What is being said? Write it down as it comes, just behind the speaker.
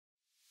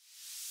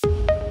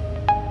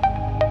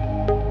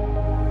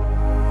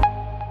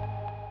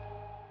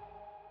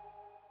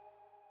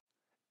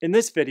In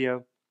this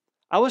video,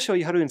 I will show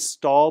you how to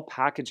install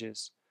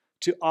packages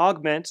to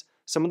augment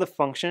some of the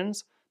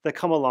functions that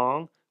come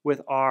along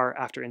with R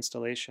after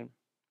installation.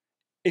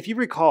 If you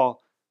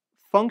recall,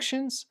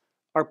 functions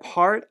are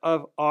part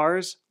of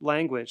R's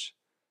language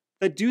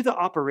that do the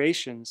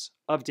operations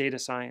of data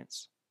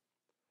science.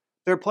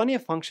 There are plenty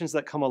of functions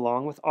that come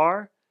along with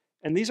R,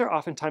 and these are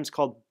oftentimes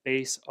called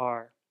base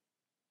R.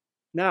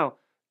 Now,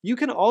 you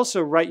can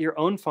also write your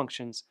own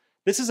functions.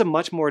 This is a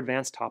much more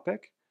advanced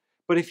topic,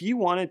 but if you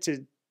wanted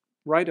to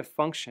write a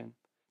function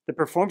that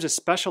performs a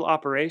special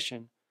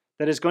operation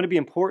that is going to be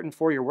important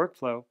for your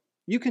workflow,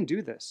 you can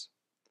do this.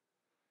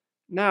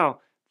 Now,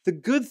 the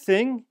good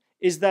thing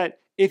is that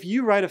if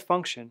you write a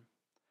function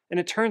and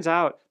it turns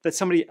out that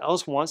somebody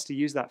else wants to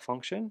use that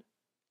function,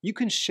 you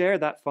can share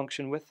that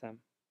function with them.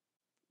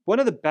 One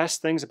of the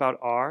best things about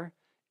R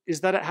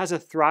is that it has a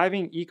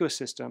thriving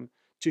ecosystem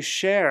to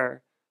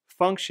share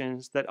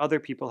functions that other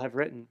people have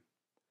written.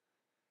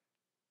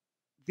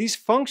 These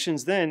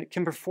functions then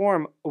can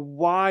perform a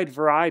wide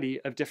variety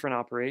of different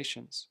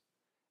operations.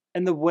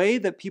 And the way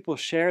that people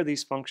share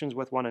these functions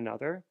with one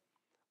another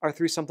are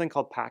through something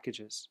called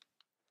packages.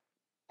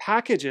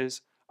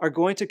 Packages are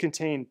going to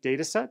contain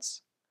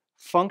datasets,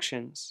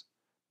 functions,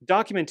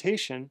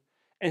 documentation,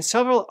 and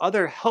several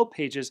other help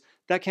pages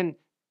that can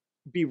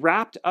be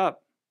wrapped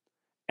up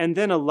and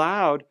then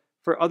allowed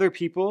for other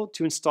people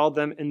to install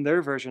them in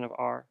their version of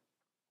R.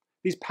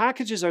 These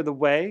packages are the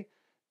way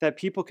that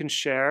people can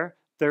share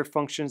their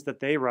functions that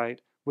they write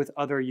with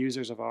other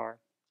users of R.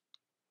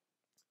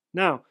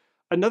 Now,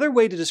 another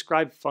way to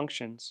describe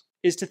functions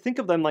is to think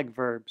of them like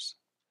verbs.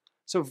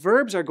 So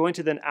verbs are going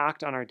to then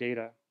act on our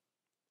data.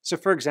 So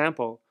for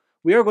example,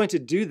 we are going to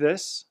do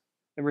this,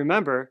 and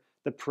remember,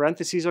 the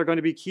parentheses are going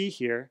to be key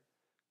here,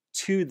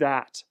 to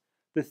that.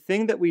 The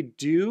thing that we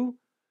do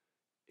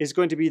is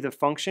going to be the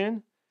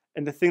function,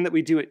 and the thing that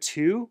we do it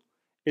to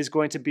is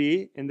going to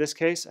be, in this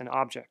case, an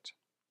object.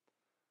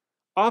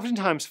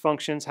 Oftentimes,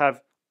 functions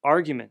have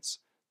arguments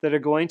that are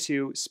going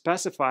to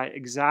specify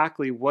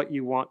exactly what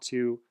you want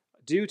to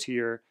do to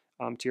your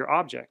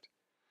object.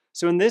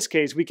 So in this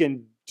case, we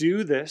can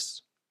do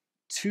this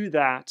to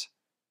that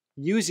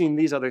using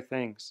these other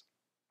things.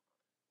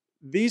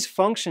 These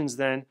functions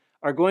then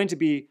are going to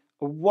be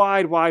a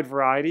wide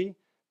variety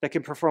that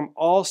can perform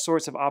all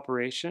sorts of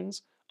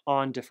operations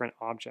on different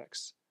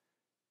objects.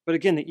 But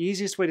again, the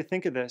easiest way to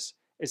think of this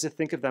is to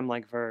think of them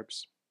like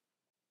verbs.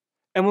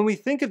 And when we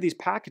think of these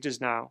packages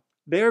now,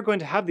 they are going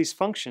to have these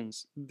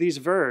functions, these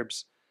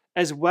verbs,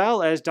 as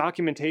well as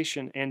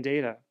documentation and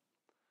data.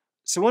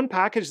 So one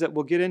package that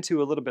we'll get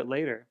into a little bit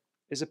later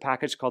is a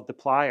package called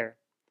dplyr.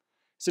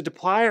 So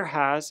dplyr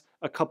has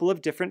a couple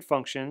of different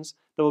functions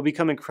that will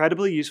become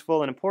incredibly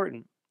useful and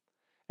important.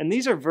 And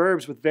these are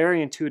verbs with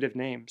very intuitive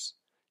names.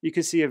 You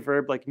can see a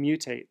verb like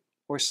mutate,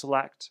 or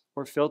select,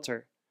 or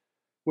filter.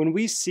 When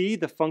we see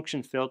the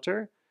function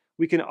filter,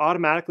 we can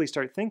automatically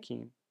start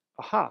thinking,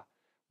 aha,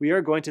 we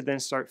are going to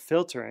then start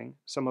filtering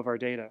some of our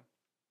data.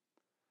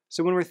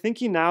 So when we're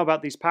thinking now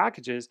about these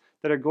packages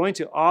that are going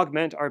to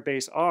augment our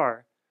base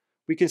R,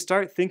 we can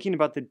start thinking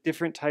about the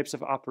different types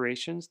of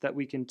operations that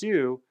we can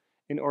do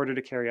in order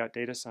to carry out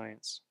data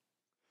science.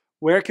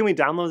 Where can we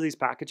download these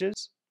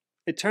packages?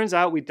 It turns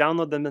out we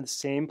download them in the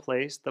same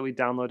place that we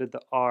downloaded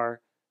the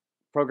R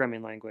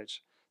programming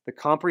language, the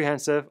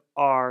Comprehensive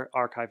R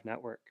Archive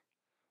Network.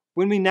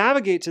 When we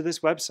navigate to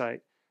this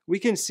website, we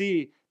can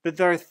see that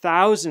there are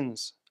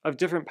thousands of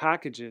different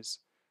packages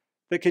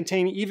that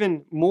contain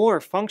even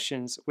more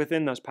functions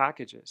within those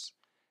packages.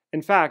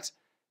 In fact,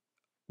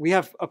 we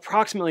have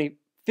approximately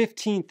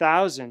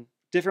 15,000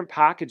 different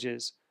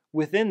packages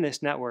within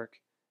this network,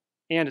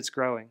 and it's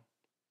growing.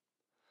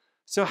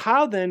 So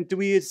how then do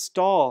we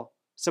install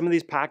some of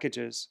these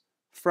packages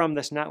from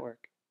this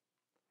network?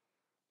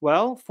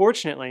 Well,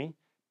 fortunately,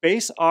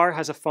 base R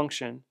has a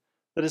function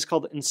that is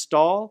called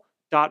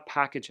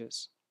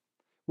install.packages.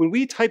 When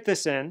we type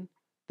this in,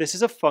 this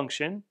is a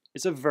function,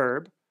 it's a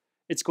verb,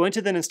 it's going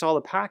to then install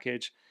a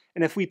package,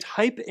 and if we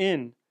type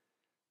in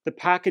the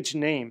package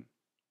name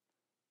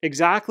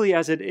exactly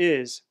as it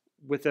is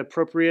with the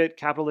appropriate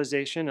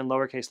capitalization and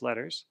lowercase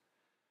letters,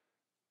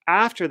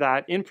 after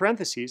that, in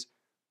parentheses,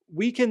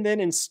 we can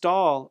then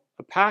install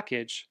a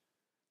package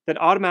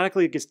that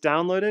automatically gets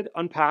downloaded,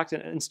 unpacked,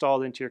 and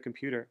installed into your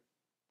computer.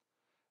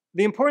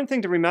 The important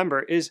thing to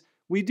remember is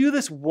we do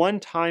this one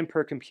time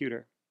per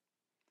computer.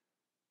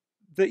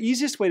 The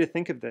easiest way to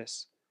think of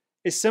this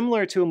is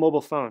similar to a mobile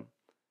phone.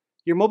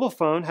 Your mobile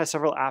phone has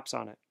several apps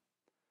on it.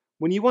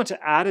 When you want to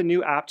add a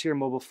new app to your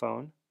mobile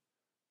phone,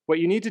 what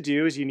you need to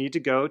do is you need to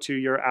go to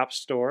your app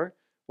store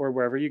or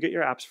wherever you get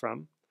your apps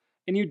from,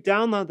 and you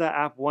download that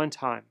app one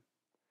time.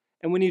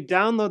 And when you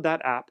download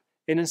that app,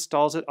 it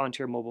installs it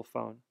onto your mobile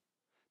phone.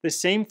 The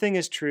same thing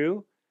is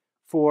true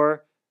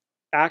for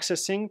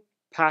accessing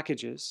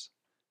packages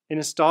and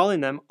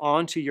installing them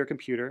onto your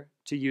computer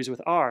to use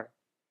with R.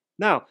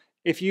 Now,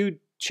 if you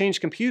change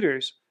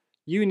computers,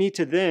 you need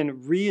to then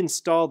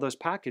reinstall those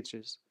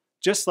packages.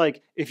 Just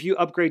like if you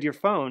upgrade your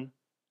phone,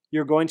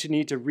 you're going to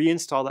need to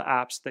reinstall the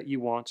apps that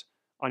you want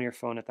on your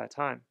phone at that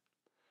time.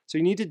 So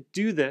you need to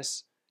do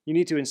this. You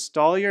need to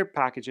install your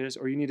packages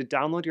or you need to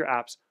download your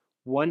apps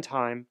one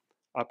time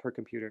per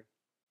computer.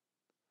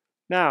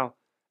 Now,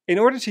 in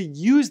order to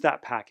use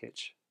that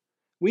package,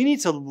 we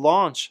need to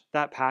launch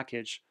that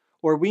package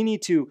or we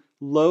need to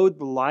load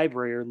the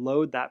library or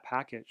load that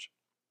package.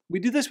 We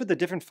do this with a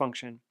different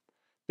function.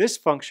 This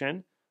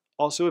function,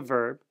 also a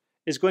verb,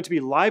 is going to be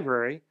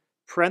library,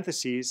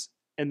 parentheses,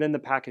 and then the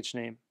package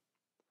name.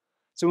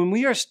 So when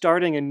we are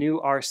starting a new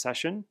R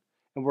session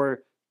and we're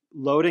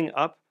loading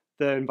up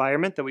the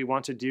environment that we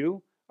want to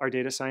do our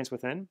data science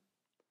within,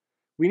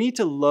 we need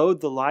to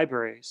load the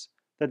libraries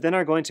that then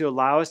are going to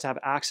allow us to have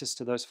access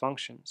to those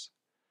functions.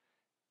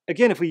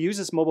 Again, if we use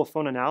this mobile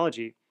phone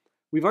analogy,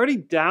 we've already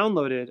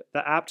downloaded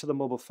the app to the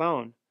mobile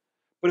phone.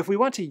 But if we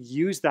want to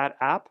use that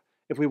app,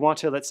 if we want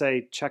to, let's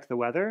say, check the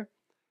weather,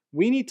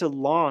 we need to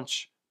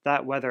launch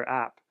that weather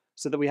app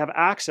so that we have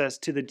access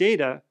to the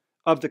data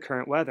of the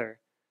current weather.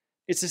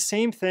 It's the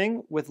same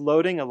thing with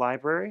loading a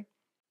library.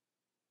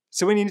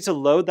 So we need to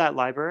load that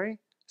library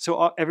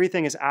so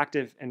everything is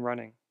active and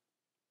running.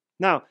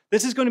 Now,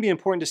 this is going to be an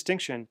important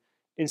distinction.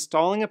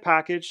 Installing a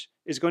package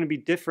is going to be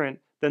different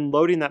than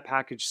loading that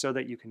package so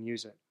that you can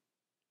use it.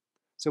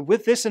 So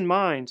with this in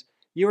mind,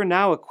 you are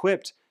now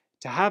equipped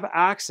to have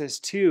access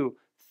to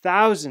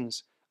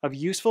thousands of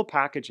useful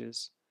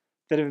packages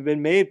that have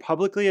been made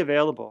publicly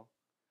available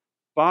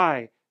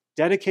by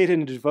dedicated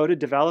and devoted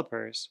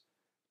developers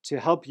to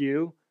help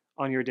you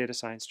on your data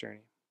science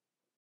journey.